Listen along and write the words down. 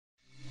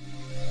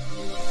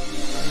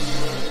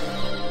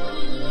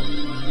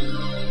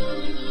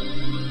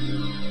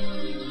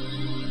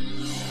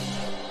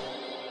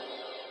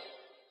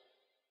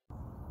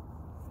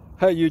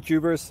Hey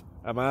YouTubers,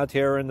 I'm out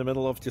here in the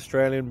middle of the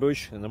Australian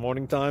bush in the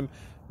morning time.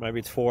 Maybe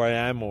it's 4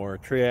 a.m. or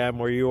 3 a.m.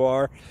 where you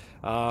are.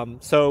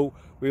 So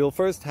we'll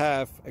first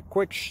have a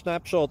quick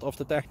snapshot of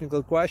the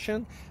technical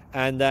question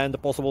and then the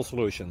possible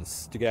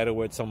solutions, together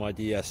with some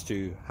ideas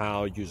to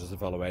how users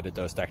evaluated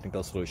those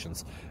technical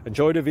solutions.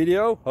 Enjoy the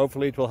video,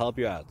 hopefully it will help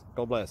you out.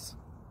 God bless.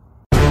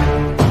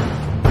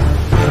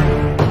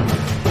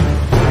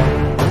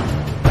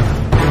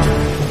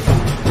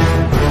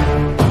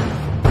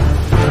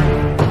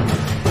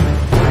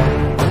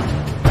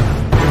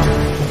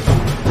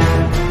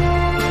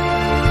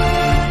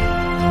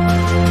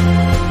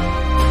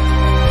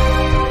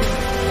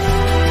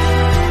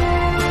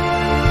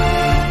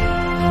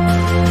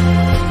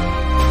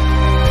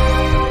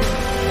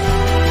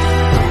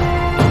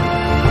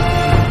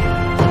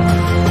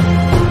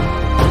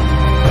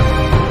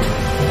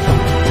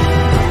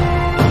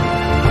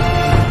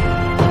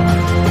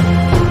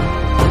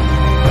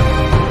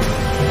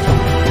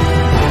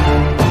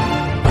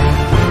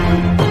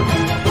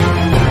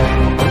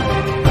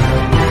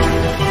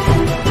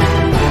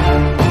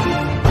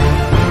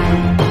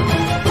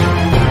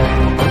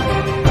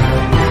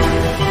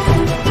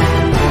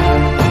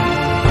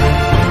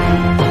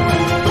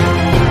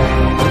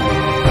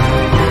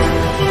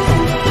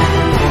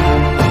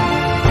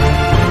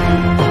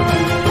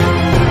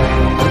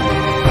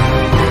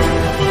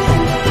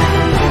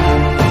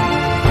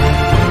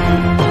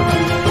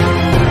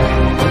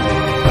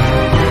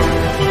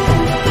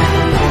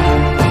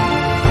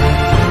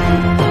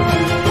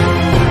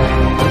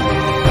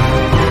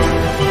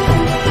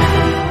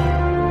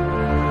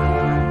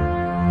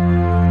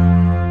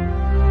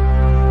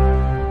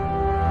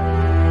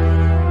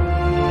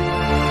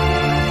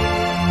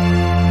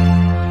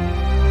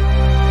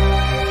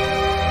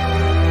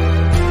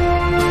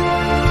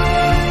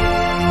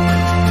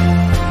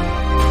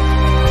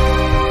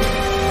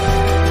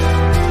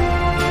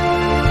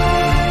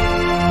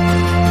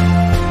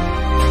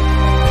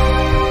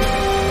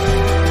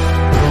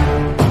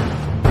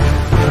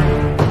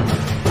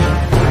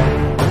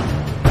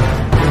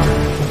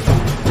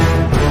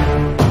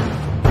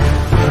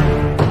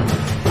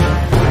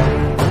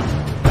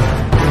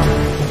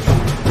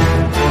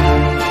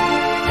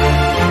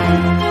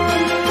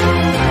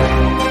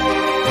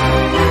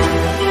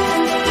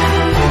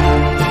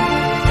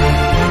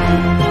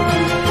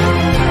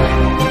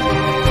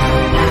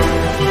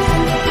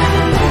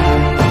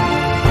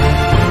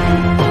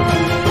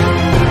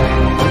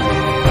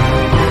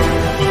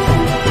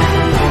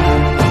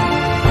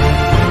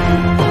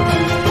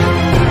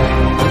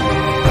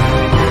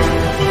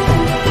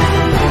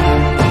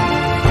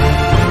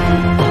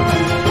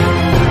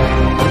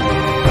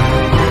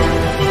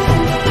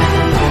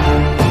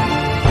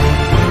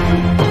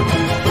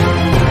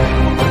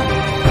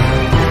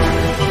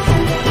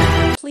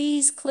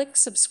 Please click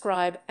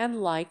subscribe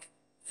and like.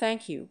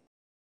 Thank you.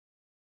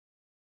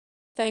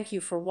 Thank you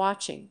for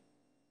watching.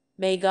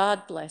 May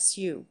God bless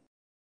you.